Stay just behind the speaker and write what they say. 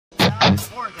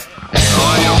How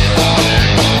are you?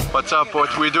 What's up?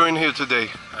 What we doing here today?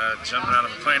 Jumping out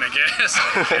of a plane, I guess.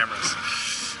 Cameras.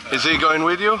 Is he going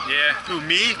with you? Yeah. Who,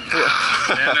 me?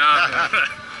 Yeah,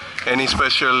 no. Any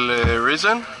special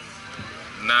reason?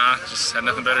 Nah, just had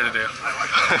nothing better to do.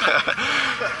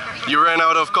 You ran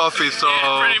out of coffee, so...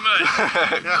 Yeah, pretty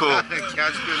much. Cool.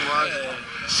 Catch good watch.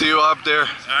 See you up there.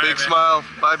 Right, Big man. smile.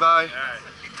 Bye-bye.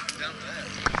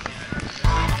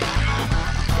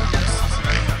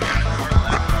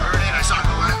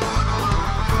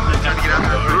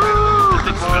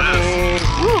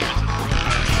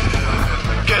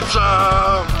 Get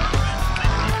some!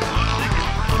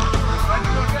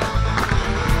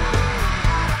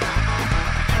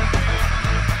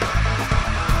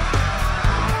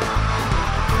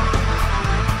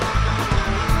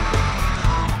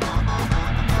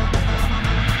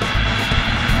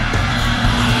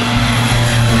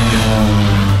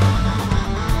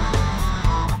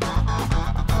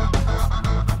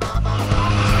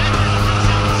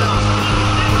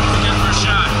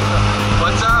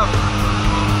 What's up?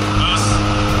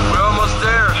 We're almost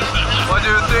there. What do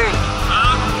you think?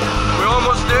 Huh? We're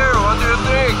almost there. What do you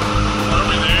think? Are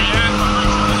we there yet?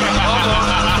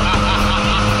 Almost.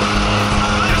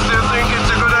 You still think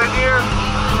it's a good idea?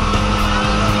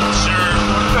 Sure.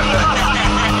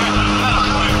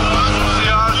 See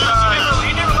you outside.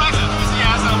 He never likes it. See you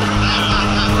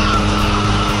outside.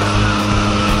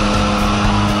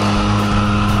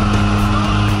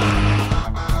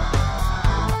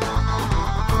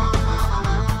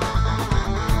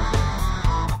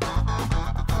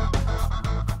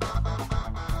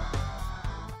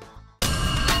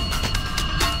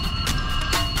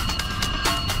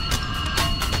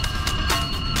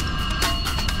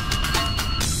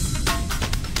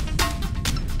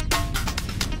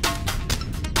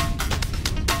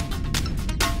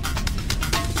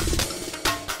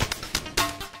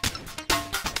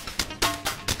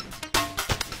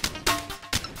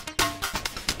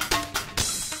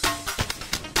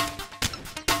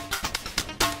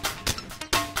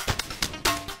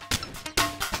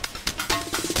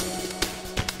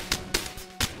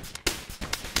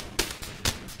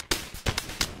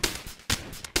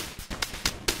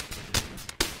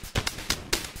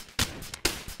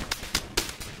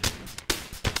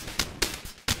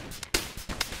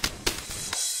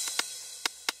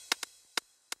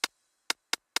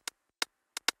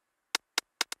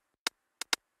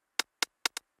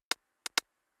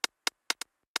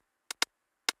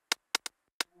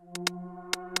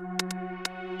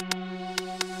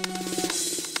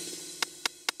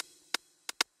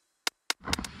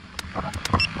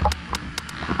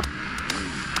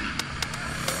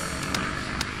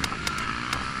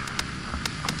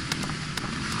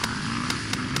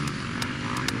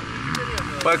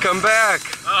 Welcome back.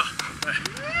 Oh,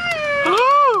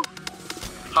 Woo!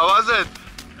 How was it?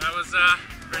 that was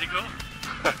pretty cool.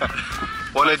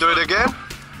 Want to do it again?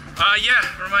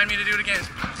 Yeah, remind me to do it again.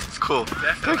 It's cool.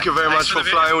 Definitely. Thank you very Thanks much for for the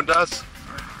flying video. with us.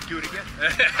 Do it again.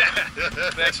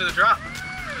 Thanks for the drop.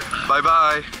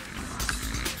 Bye-bye.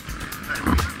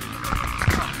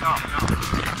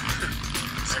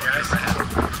 Hey guys.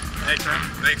 Thanks, man.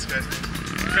 Thanks, guys.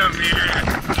 Come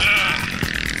here.